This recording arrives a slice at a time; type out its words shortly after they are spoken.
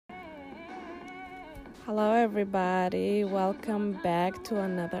Hello, everybody. Welcome back to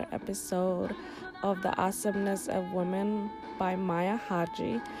another episode of The Awesomeness of Women by Maya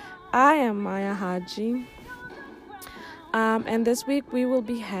Haji. I am Maya Haji. And this week we will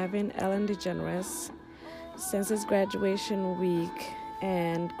be having Ellen DeGeneres. Since it's graduation week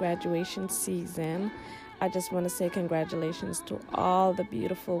and graduation season, I just want to say congratulations to all the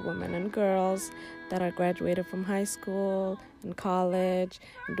beautiful women and girls that are graduated from high school and college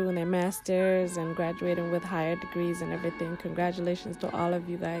and doing their masters and graduating with higher degrees and everything. Congratulations to all of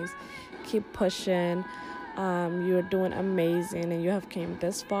you guys. Keep pushing. You're doing amazing and you have came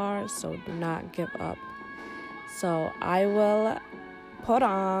this far, so do not give up. So I will put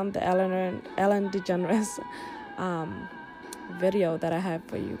on the Ellen DeGeneres video that I have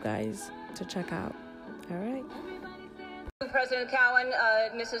for you guys to check out. All right. President Cowan,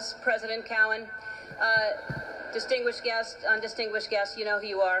 Mrs. President Cowan, distinguished guests, undistinguished guests, you know who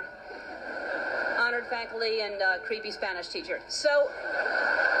you are. Honored faculty and creepy Spanish teacher.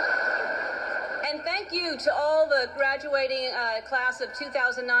 And thank you to all the graduating class of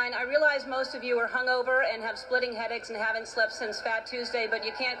 2009. I realize most of you are hungover and have splitting headaches and haven't slept since Fat Tuesday, but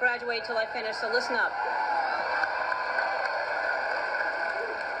you can't graduate till I finish, so listen up.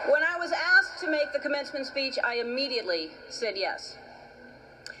 When I was asked to make the commencement speech, I immediately said yes.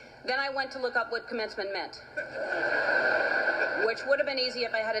 Then I went to look up what commencement meant, which would have been easy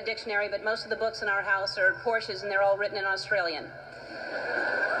if I had a dictionary, but most of the books in our house are Porsches and they're all written in Australian.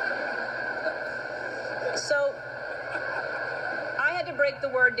 So I had to break the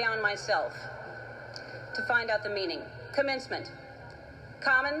word down myself to find out the meaning. Commencement,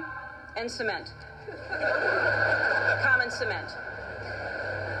 common and cement. Common cement.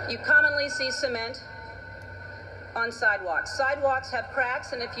 You commonly see cement on sidewalks. Sidewalks have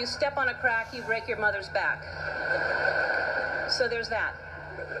cracks, and if you step on a crack, you break your mother's back. So there's that.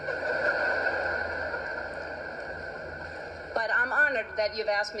 But I'm honored that you've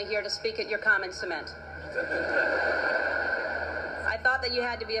asked me here to speak at your common cement. I thought that you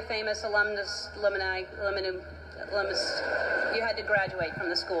had to be a famous alumnus, you had to graduate from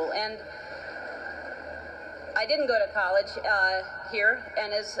the school. And I didn't go to college here,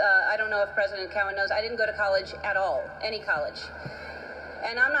 and as I don't know if President Cowan knows, I didn't go to college at all, any college.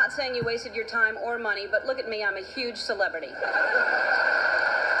 And I'm not saying you wasted your time or money, but look at me, I'm a huge celebrity.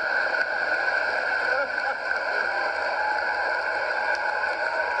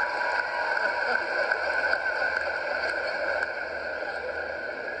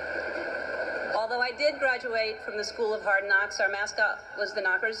 Although I did graduate from the School of Hard Knocks, our mascot was the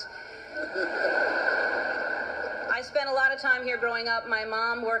Knockers. I spent a lot of time here growing up. My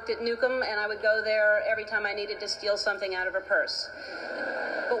mom worked at Newcomb, and I would go there every time I needed to steal something out of her purse.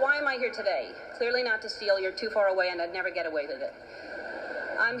 But why am I here today? Clearly not to steal. You're too far away, and I'd never get away with it.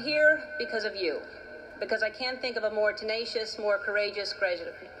 I'm here because of you, because I can't think of a more tenacious, more courageous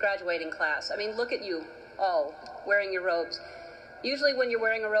graduating class. I mean, look at you all wearing your robes. Usually when you're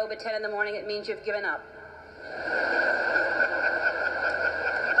wearing a robe at 10 in the morning, it means you've given up.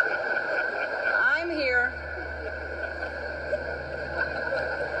 I'm here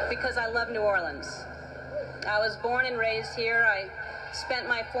because I love New Orleans. I was born and raised here. I spent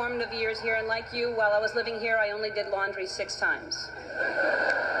my formative years here, and like you, while I was living here, I only did laundry 6 times.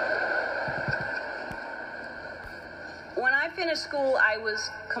 When I finished school, I was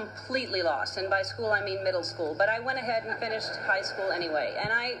completely lost, and by school I mean middle school, but I went ahead and finished high school anyway,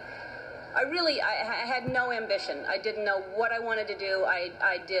 and I had no ambition. I didn't know what I wanted to do.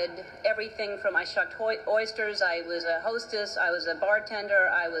 I did everything from I shucked oysters, I was a hostess, I was a bartender,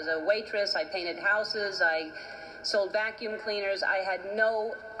 I was a waitress, I painted houses, I sold vacuum cleaners. I had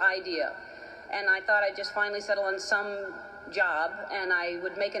no idea. And I thought I'd just finally settle on some job and I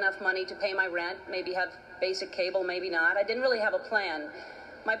would make enough money to pay my rent, maybe have basic cable, maybe not. I didn't really have a plan.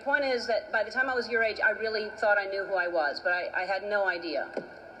 My point is that by the time I was your age, I really thought I knew who I was, but I had no idea.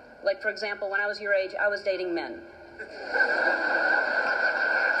 Like, for example, when I was your age, I was dating men.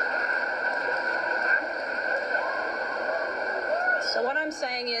 So what I'm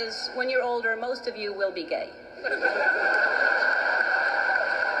saying is, when you're older, most of you will be gay. Is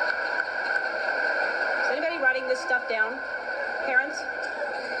anybody writing this stuff down? Parents?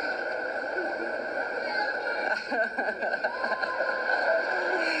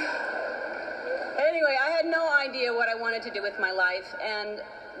 Anyway, I had no idea what I wanted to do with my life, and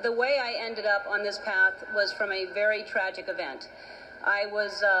the way I ended up on this path was from a very tragic event. I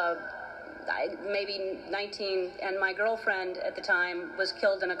was maybe 19, and my girlfriend at the time was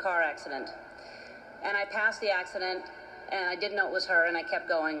killed in a car accident. And I passed the accident, and I didn't know it was her, and I kept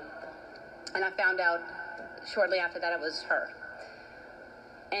going. And I found out shortly after that it was her.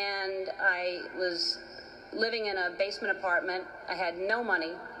 and I was living in a basement apartment. I had no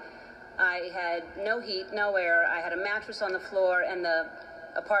money. I had no heat, no air. I had a mattress on the floor, and the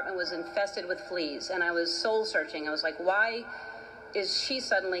apartment was infested with fleas. And I was soul searching. I was like, why is she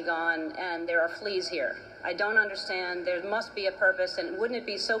suddenly gone and there are fleas here? I don't understand. There must be a purpose, and wouldn't it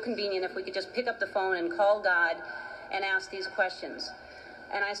be so convenient if we could just pick up the phone and call God and ask these questions?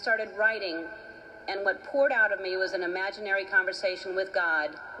 And I started writing, and what poured out of me was an imaginary conversation with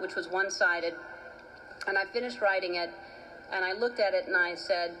God, which was one-sided. And I finished writing it, and I looked at it, and I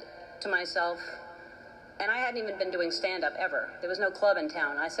said to myself, and I hadn't even been doing stand-up ever. There was no club in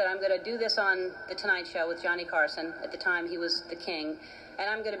town. I said, I'm going to do this on The Tonight Show with Johnny Carson. At the time, he was the king. And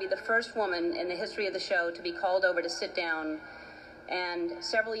I'm going to be the first woman in the history of the show to be called over to sit down. And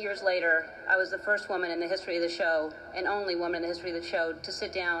several years later, I was the first woman in the history of the show, and only woman in the history of the show, to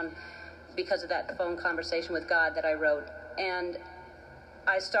sit down because of that phone conversation with God that I wrote. And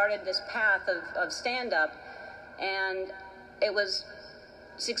I started this path of stand-up, and it was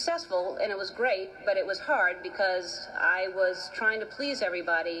successful, and it was great, but it was hard because I was trying to please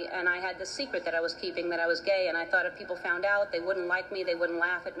everybody, and I had the secret that I was keeping, that I was gay, and I thought if people found out, they wouldn't like me, they wouldn't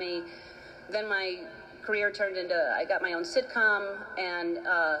laugh at me. Then my career turned into, I got my own sitcom, and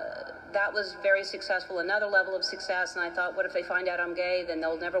that was very successful, another level of success, and I thought, what if they find out I'm gay, then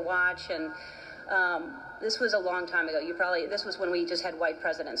they'll never watch, and this was a long time ago. This was when we just had white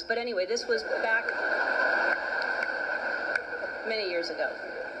presidents. But anyway, this was back many years ago.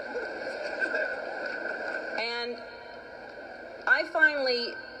 And I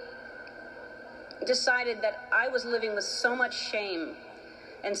finally decided that I was living with so much shame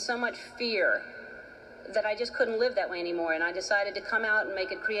and so much fear that I just couldn't live that way anymore. And I decided to come out and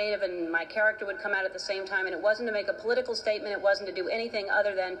make it creative, and my character would come out at the same time. And it wasn't to make a political statement. It wasn't to do anything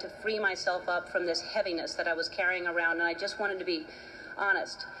other than to free myself up from this heaviness that I was carrying around. And I just wanted to be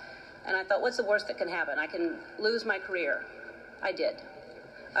honest. And I thought, what's the worst that can happen? I can lose my career. I did.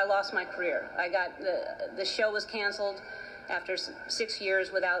 I lost my career. I got the show was canceled after 6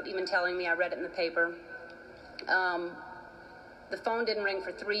 years without even telling me. I read it in the paper. The phone didn't ring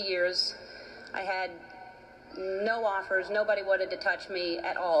for 3 years. I had no offers. Nobody wanted to touch me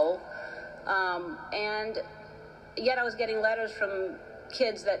at all. And yet I was getting letters from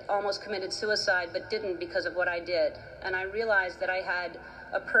kids that almost committed suicide but didn't because of what I did. And I realized that I had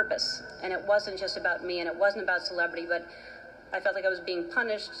a purpose, and it wasn't just about me, and it wasn't about celebrity, but I felt like I was being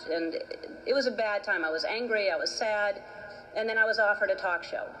punished, and it was a bad time. I was angry, I was sad, and then I was offered a talk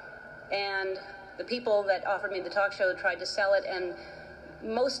show. And the people that offered me the talk show tried to sell it, and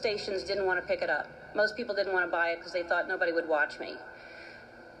most stations didn't want to pick it up. Most people didn't want to buy it because they thought nobody would watch me.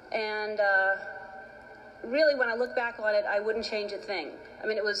 And really, when I look back on it, I wouldn't change a thing. I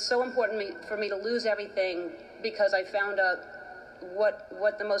mean, it was so important for me to lose everything because I found out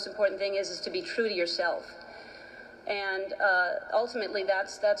what the most important thing is to be true to yourself. And ultimately,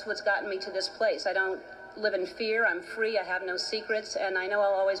 that's what's gotten me to this place. I don't live in fear. I'm free. I have no secrets. And I know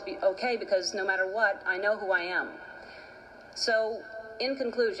I'll always be okay because no matter what, I know who I am. So, in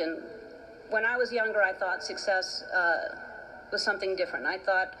conclusion, when I was younger, I thought success was something different. I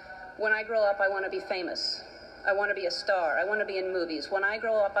thought, when I grow up, I want to be famous. I want to be a star. I want to be in movies. When I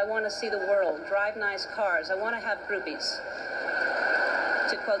grow up, I want to see the world, drive nice cars. I want to have groupies,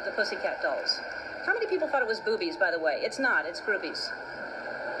 to quote the Pussycat Dolls. How many people thought it was boobies, by the way? It's not. It's groupies.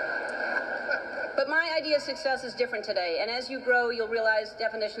 But my idea of success is different today. And as you grow, you'll realize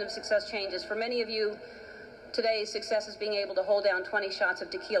definition of success changes. For many of you, today, success is being able to hold down 20 shots of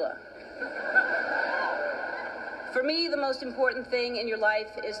tequila. For me, the most important thing in your life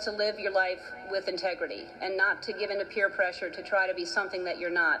is to live your life with integrity and not to give in to peer pressure to try to be something that you're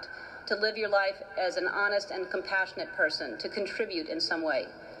not. To live your life as an honest and compassionate person, to contribute in some way.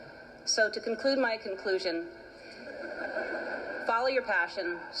 So to conclude my conclusion, follow your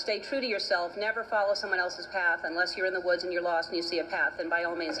passion, stay true to yourself, never follow someone else's path unless you're in the woods and you're lost and you see a path, then by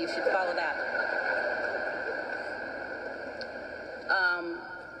all means you should follow that.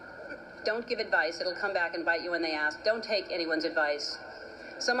 Don't give advice. It'll come back and bite you when they ask. Don't take anyone's advice.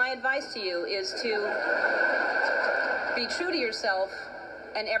 So my advice to you is to be true to yourself,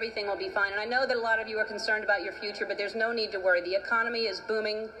 and everything will be fine. And I know that a lot of you are concerned about your future, but there's no need to worry. The economy is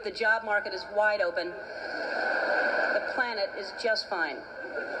booming. The job market is wide open. The planet is just fine.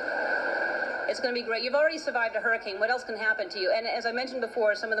 It's going to be great. You've already survived a hurricane. What else can happen to you? And as I mentioned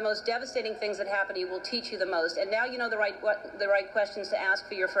before, some of the most devastating things that happen to you will teach you the most. And now you know the right questions to ask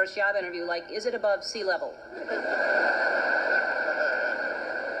for your first job interview, like, is it above sea level?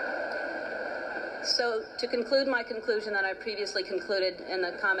 So to conclude my conclusion that I previously concluded in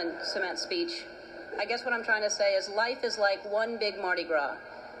the common cement speech, I guess what I'm trying to say is life is like one big Mardi Gras.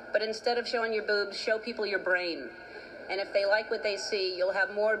 But instead of showing your boobs, show people your brain. And if they like what they see, you'll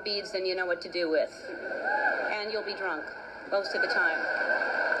have more beads than you know what to do with. And you'll be drunk most of the time.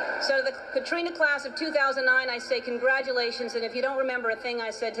 So to the Katrina class of 2009, I say congratulations. And if you don't remember a thing I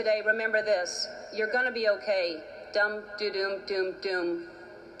said today, remember this. You're going to be okay. Dum, doo, doom, doom, doom.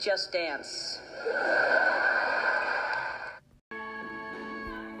 Just dance.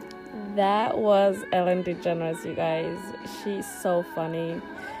 That was Ellen DeGeneres, you guys. She's so funny.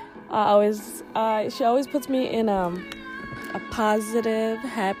 She always puts me in a positive,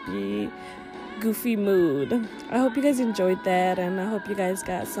 happy, goofy mood. I hope you guys enjoyed that, and I hope you guys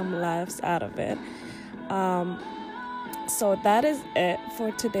got some laughs out of it. So that is it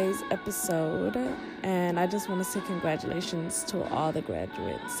for today's episode, and I just want to say congratulations to all the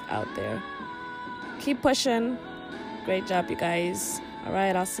graduates out there. Keep pushing. Great job, you guys. All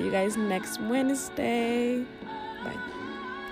right, I'll see you guys next Wednesday. Bye.